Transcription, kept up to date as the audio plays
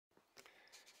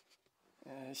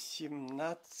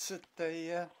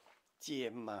17-я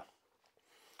тема.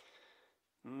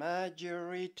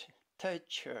 Margaret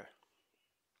Thatcher.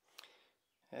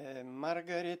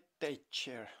 Margaret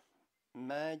Thatcher.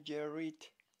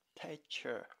 Margaret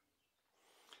Thatcher.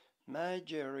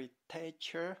 Margaret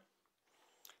Thatcher,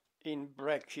 in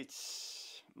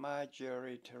brackets,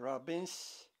 Margaret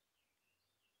Robbins,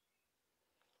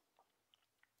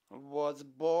 was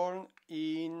born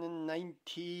in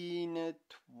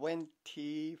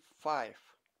 1925.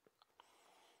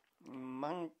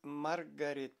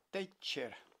 Маргарет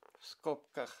Тетчер, в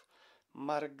скобках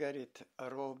Маргарет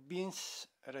Робинс,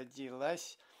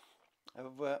 родилась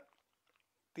в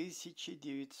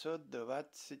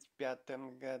 1925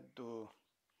 году.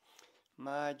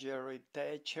 Margaret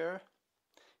Thatcher,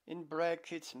 in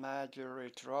brackets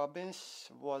Margaret Robbins,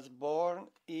 was born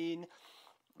in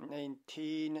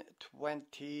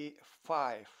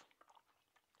 1925.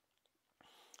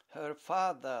 Her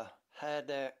father had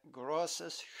a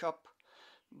grocer's shop,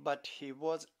 but he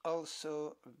was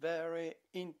also very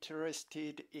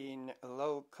interested in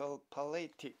local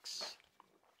politics.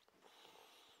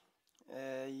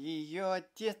 Ее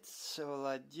отец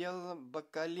владел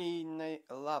бакалейной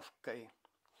лавкой,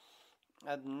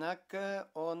 однако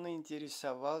он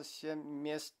интересовался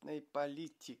местной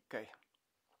политикой.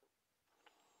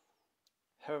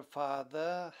 Her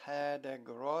father had a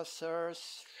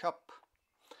grocer's shop,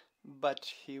 but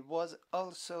he was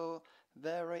also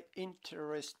very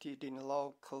interested in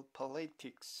local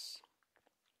politics.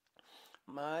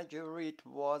 Margaret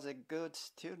was a good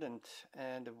student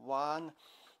and won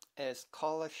a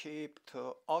scholarship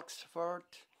to Oxford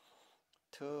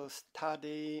to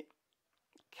study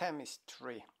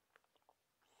chemistry.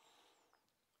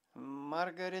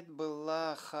 Маргарет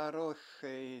была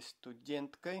хорошей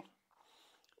студенткой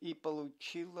и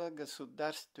получила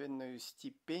государственную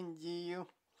стипендию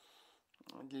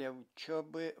для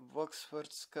учебы в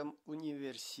Оксфордском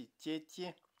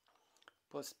университете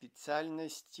по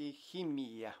специальности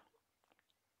химия.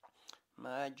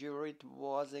 Margaret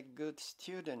was a good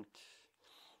student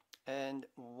and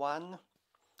won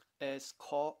a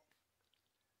scholarship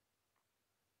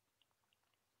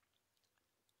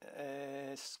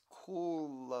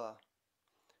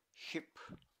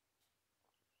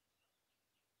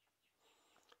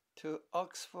to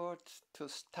Oxford to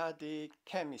study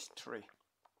chemistry.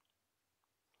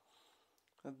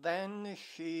 Then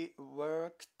she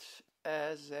worked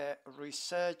as a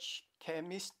research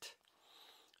chemist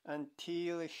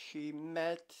until she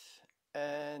met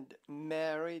and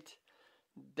married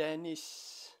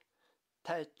Dennis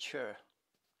Thatcher,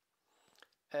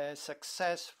 a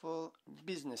successful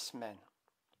businessman.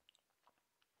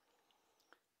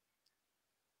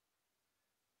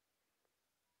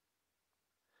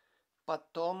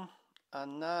 Потом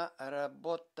она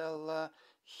работала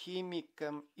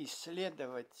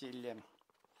химиком-исследователем,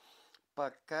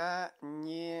 пока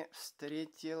не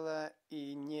встретила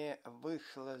и не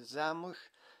вышла замуж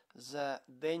за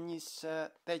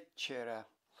Денниса Тэтчера,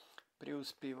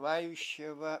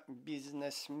 преуспевающего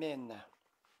бизнесмена.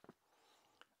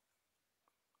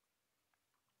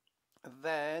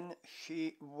 Then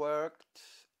she worked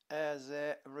as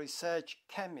a research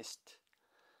chemist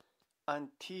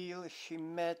until she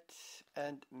met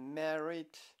and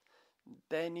married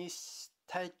Dennis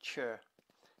Thatcher,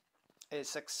 a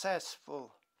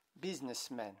successful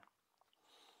businessman.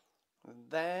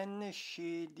 Then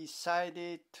she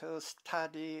decided to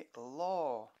study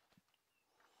law.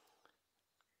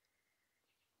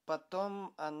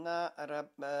 Потом она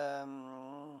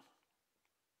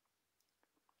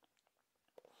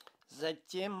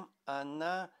Затем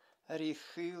она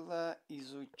решила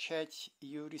изучать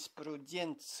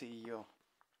юриспруденцию.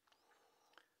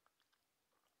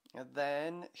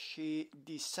 Then she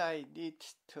decided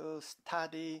to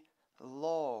study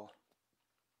law.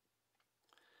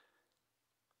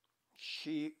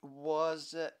 She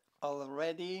was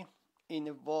already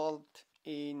involved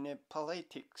in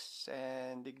politics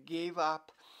and gave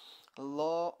up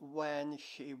law when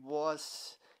she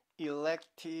was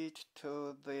elected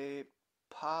to the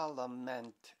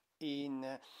parliament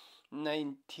in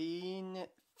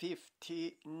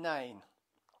 1959.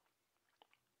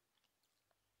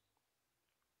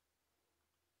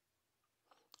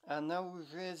 Она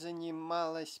уже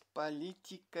занималась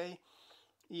политикой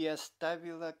и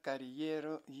оставила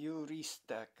карьеру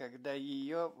юриста, когда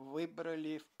ее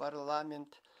выбрали в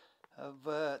парламент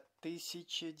в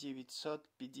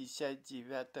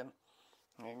 1959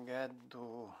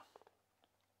 году.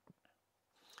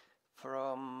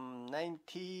 From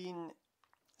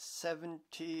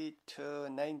 1970 to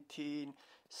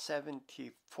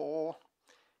 1974,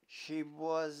 She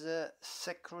was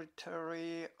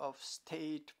Secretary of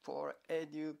State for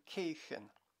Education.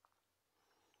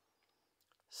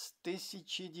 С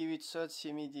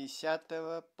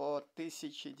 1970 по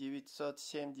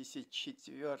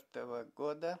 1974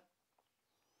 года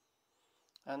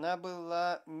она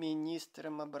была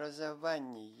министром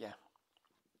образования.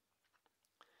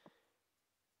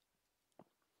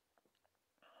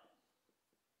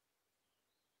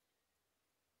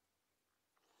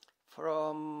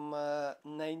 From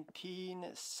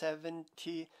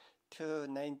 1970 to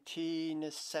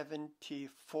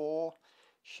 1974,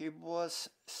 she was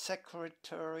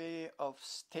Secretary of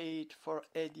State for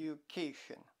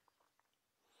Education.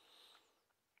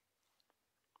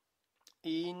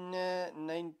 In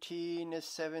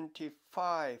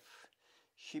 1975,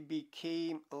 she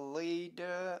became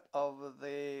leader of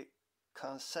the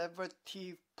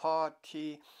Conservative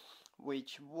Party,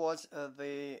 which was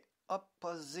the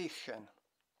opposition.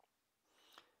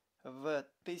 В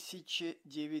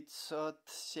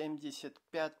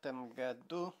 1975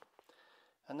 году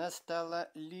она стала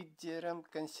лидером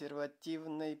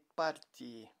консервативной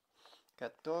партии,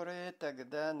 которая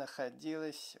тогда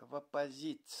находилась в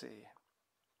оппозиции.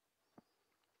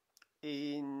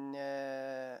 In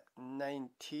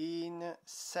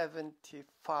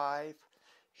 1975,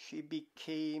 she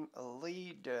became a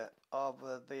leader of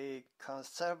the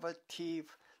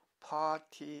Conservative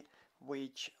Party,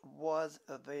 which was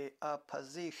the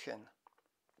opposition.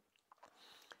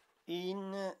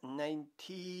 In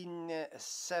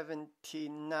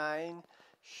 1979,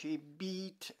 she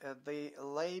beat the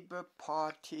Labour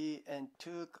Party and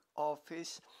took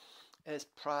office as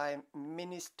Prime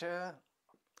Minister,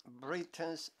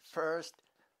 Britain's first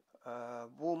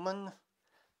woman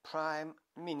Prime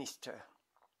Minister.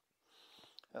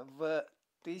 В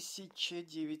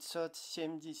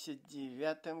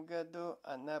 1979 году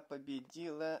она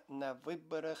победила на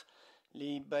выборах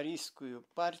лейбористскую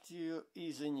партию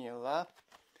и заняла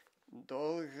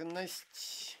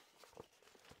должность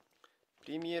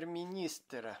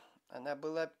премьер-министра. Она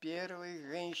была первой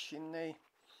женщиной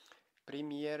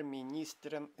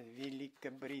премьер-министром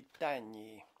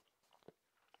Великобритании.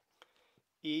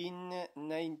 In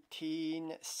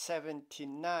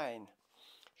 1979,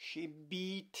 she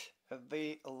beat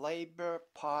the Labour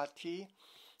Party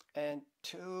and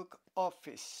took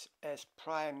office as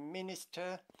Prime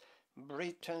Minister,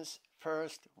 Britain's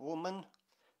first woman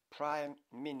Prime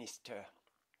Minister.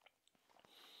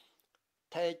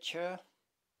 Thatcher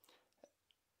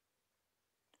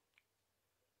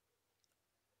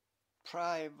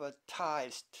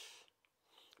privatized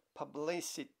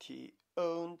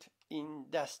publicity-owned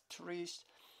industries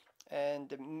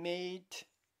and made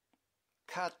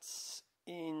cuts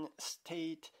in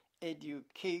state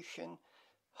education,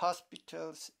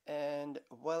 hospitals, and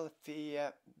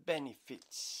welfare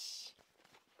benefits.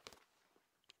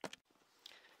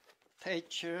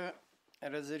 Thatcher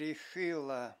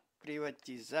разрешила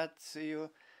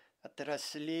приватизацию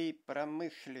отраслей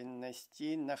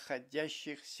промышленности,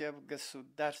 находящихся в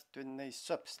государственной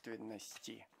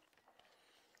собственности.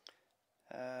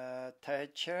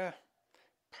 Thatcher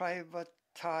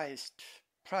privatized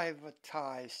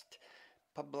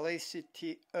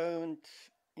publicity-owned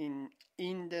in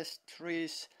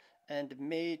industries and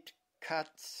made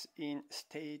cuts in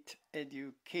state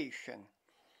education,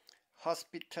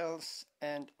 hospitals,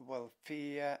 and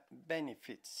welfare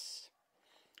benefits.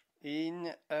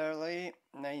 In early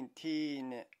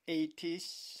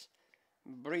 1980s,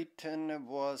 Britain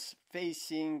was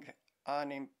facing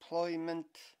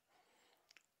unemployment,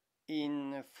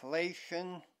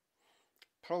 inflation,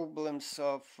 problems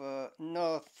of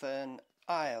Northern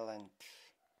Ireland.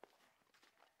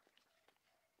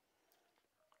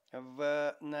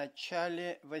 В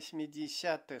начале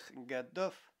 80-х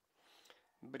годов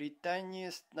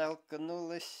Британия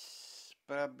столкнулась с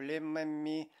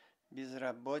проблемами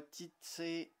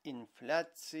безработицы,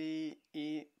 инфляции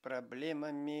и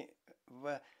проблемами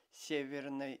в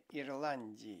Северной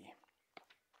Ирландии.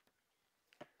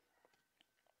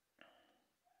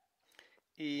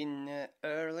 In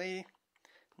early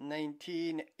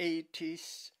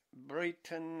 1980s,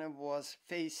 Britain was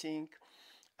facing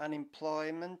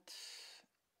unemployment,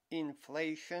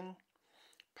 inflation,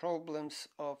 problems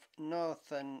of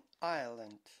Northern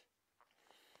Ireland.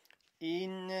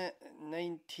 In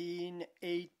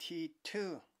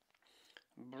 1982,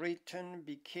 Britain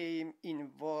became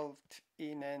involved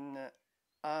in an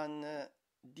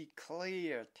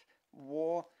undeclared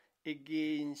war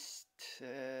against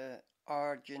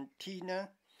Argentina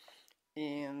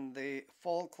in the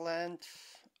Falkland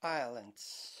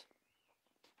Islands.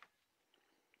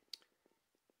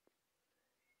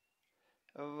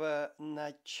 В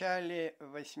начале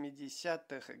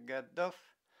 80-х годов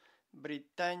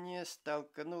Британия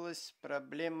столкнулась с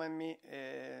проблемами,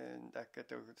 так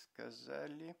это вы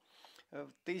сказали,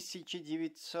 в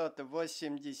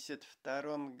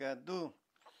 1982 году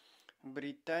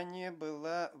Британия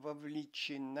была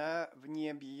вовлечена в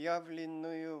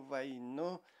необъявленную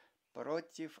войну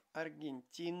против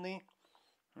Аргентины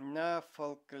на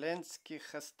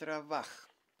Фолклендских островах.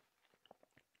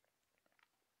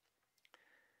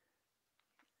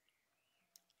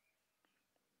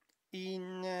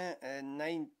 In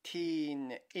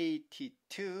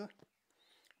 1982,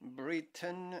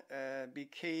 Britain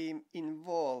became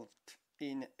involved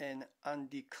in an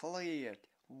undeclared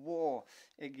war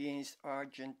against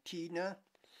Argentina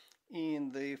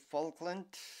in the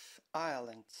Falkland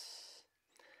Islands.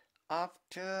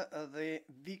 After the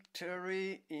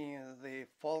victory in the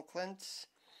Falklands,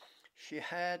 she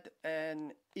had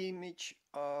an image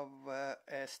of a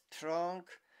strong,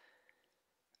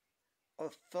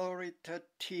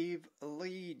 authoritative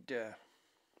leader.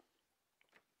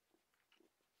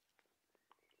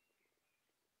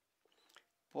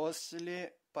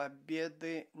 После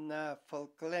победы на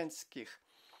Фолклендских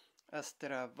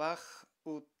островах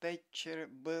у Тэтчер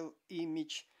был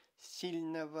имидж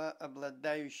сильного,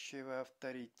 обладающего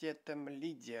авторитетом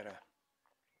лидера.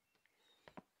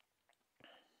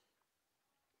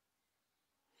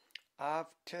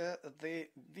 After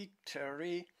the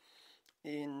victory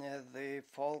in the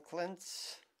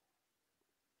Falklands,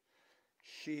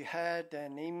 she had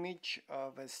an image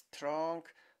of a strong,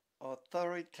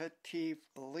 authoritative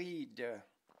leader.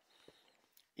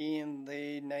 In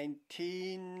the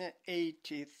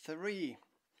 1983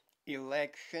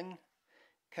 election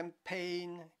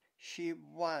campaign, she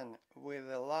won with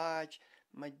a large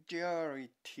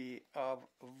majority of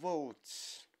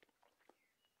votes.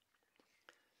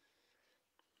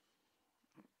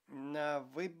 На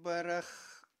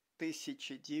выборах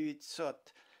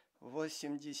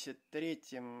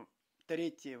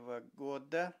 1983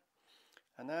 года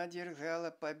она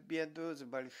одержала победу с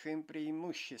большим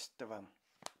преимуществом.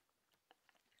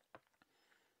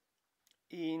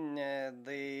 In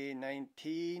the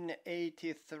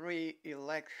 1983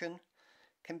 election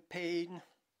campaign,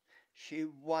 she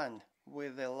won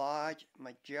with a large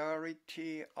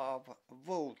majority of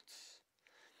votes.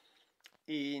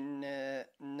 In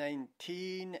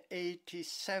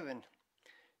 1987,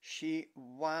 she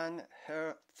won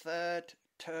her third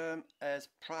term as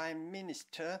Prime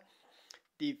Minister,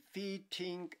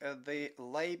 defeating the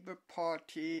Labour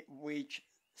Party, which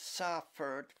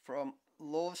suffered from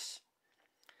loss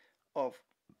of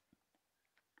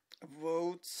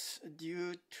votes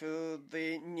due to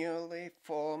the newly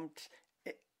formed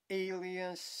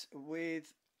alliance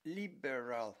with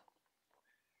Liberal.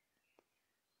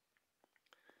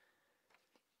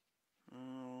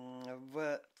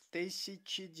 В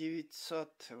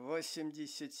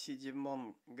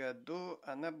 1987 году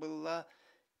она была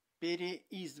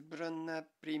переизбрана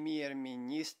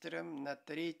премьер-министром на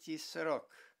третий срок,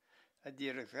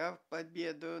 одержав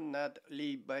победу над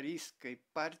лейбористской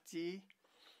партией,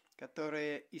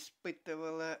 которая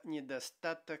испытывала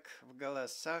недостаток в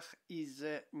голосах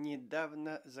из-за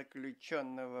недавно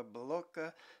заключенного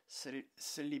блока с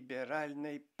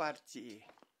либеральной партией.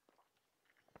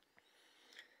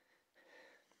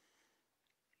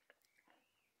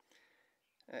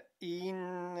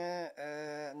 In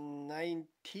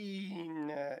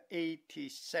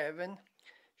 1987,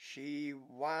 she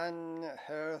won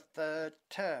her third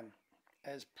term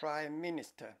as Prime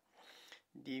Minister,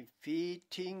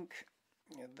 defeating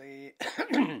the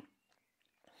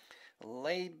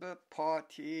Labour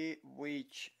Party,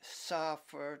 which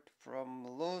suffered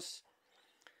from loss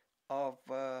of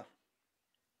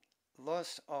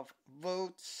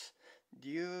votes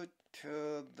due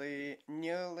to the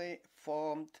newly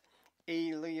formed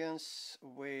alliance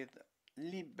with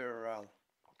Liberal.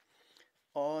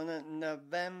 On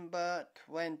November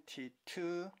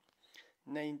 22,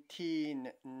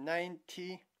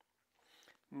 1990,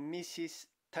 Mrs.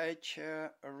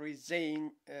 Thatcher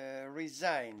resigned.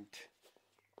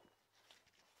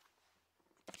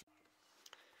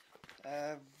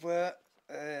 В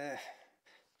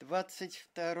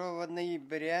 22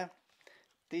 ноября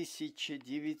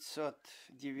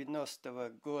 1990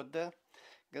 года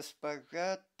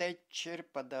госпожа Тэтчер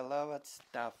подала в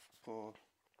отставку.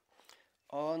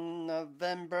 On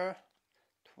November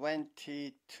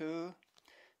 22,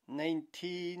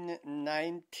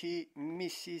 1990,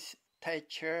 Mrs.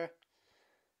 Thatcher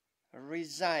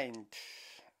resigned.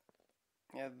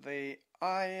 The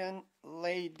Iron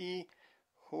Lady,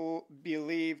 who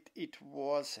believed it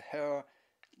was her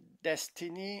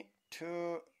destiny,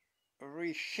 to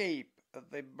reshape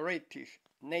the British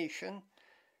nation,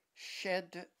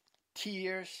 shed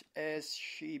tears as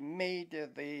she made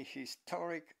the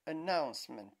historic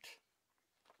announcement.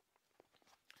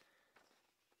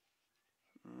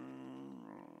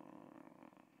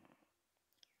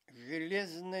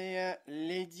 Железная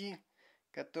леди,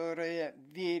 которая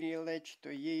верила, что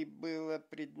ей было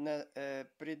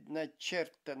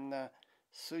предначертано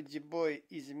судьбой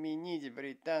изменить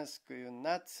британскую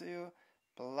нацию,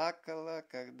 плакала,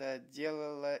 когда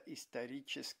делала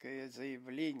историческое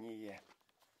заявление.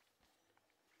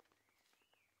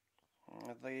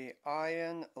 The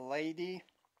Iron Lady,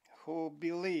 who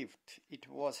believed it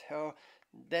was her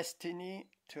destiny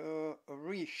to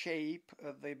reshape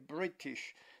the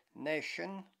British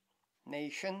nation,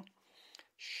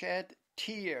 shed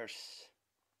tears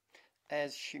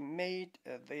as she made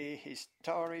the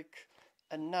historic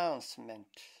announcement.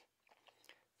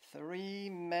 3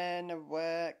 men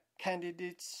were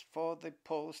candidates for the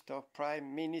post of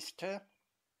Prime Minister.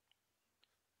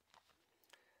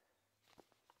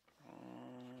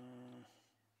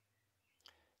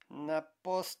 На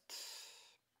пост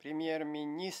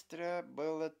премьер-министра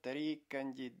было 3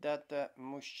 кандидата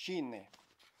мужчины.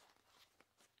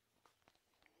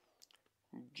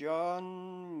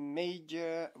 John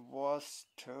Major was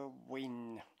to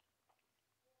win.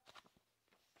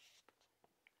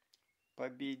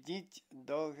 Победить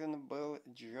должен был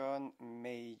Джон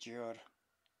Мейджор.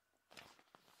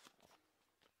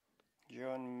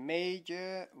 John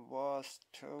Major was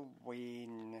to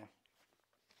win.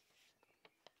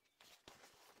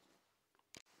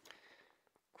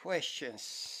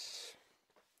 Questions.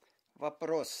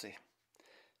 Вопросы.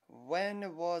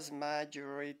 When was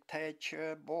Margaret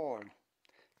Thatcher born?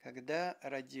 Когда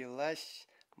родилась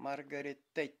Маргарет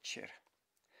Тетчер?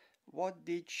 What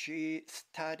did she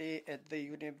study at the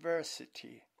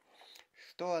university?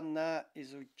 Что она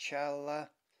изучала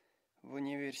в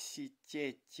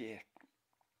университете?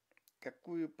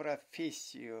 Какой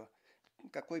профессией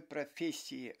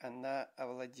она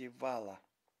овладевала?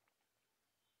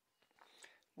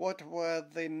 What were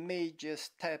the major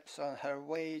steps on her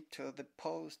way to the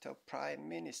post of Prime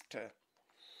Minister?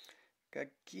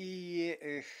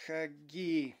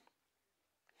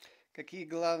 Какие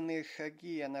главные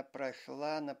шаги она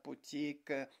прошла на пути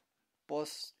к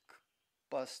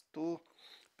посту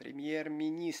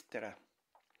премьер-министра?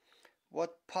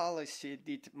 What policy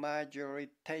did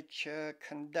Margaret Thatcher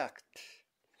conduct?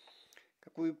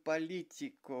 Какую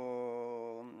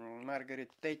политику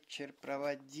Маргарет Тетчер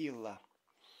проводила?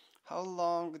 How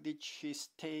long did she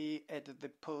stay at the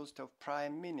post of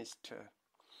Prime Minister?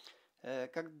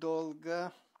 Как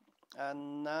долго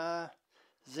она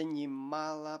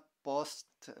занимала пост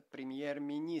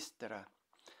премьер-министра?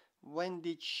 When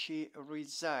did she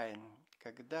resign?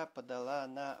 Когда подала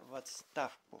она в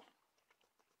отставку?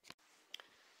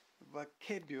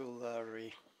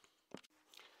 Vocabulary.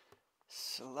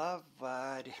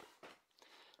 Словарь.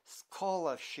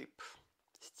 Scholarship.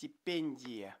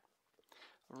 Стипендия.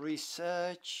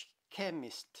 Research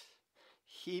chemist.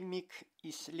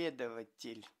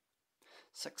 Химик-исследователь.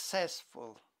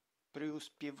 Successful.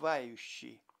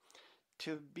 Преуспевающий.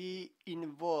 To be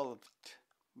involved.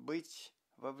 Быть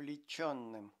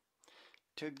вовлеченным.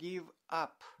 To give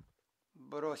up.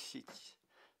 Бросить.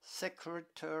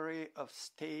 Secretary of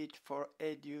State for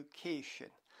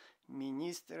Education.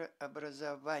 Министр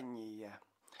образования.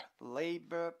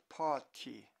 Labour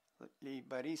Party.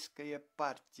 Лейбористская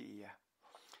партия.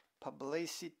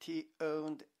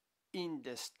 Publicity-owned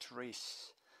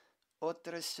industries.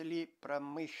 Отрасли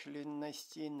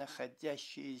промышленности,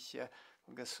 находящиеся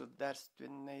в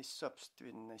государственной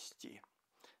собственности.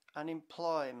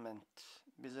 Unemployment.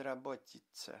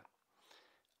 Безработица.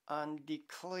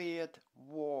 Undeclared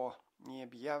war.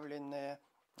 Необъявленная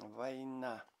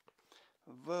война.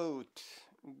 Vote.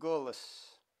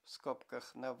 Голос. В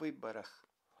скобках на выборах.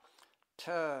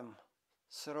 Term.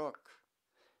 Срок.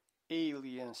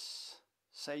 Alliance.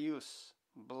 Союз.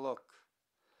 Блок.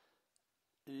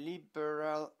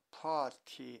 Liberal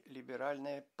Party.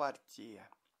 Либеральная партия.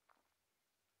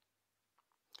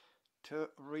 To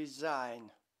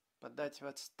resign. Подать в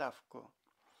отставку.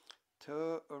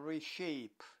 To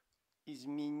reshape.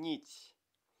 Изменить.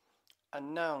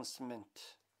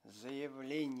 Announcement.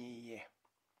 Заявление.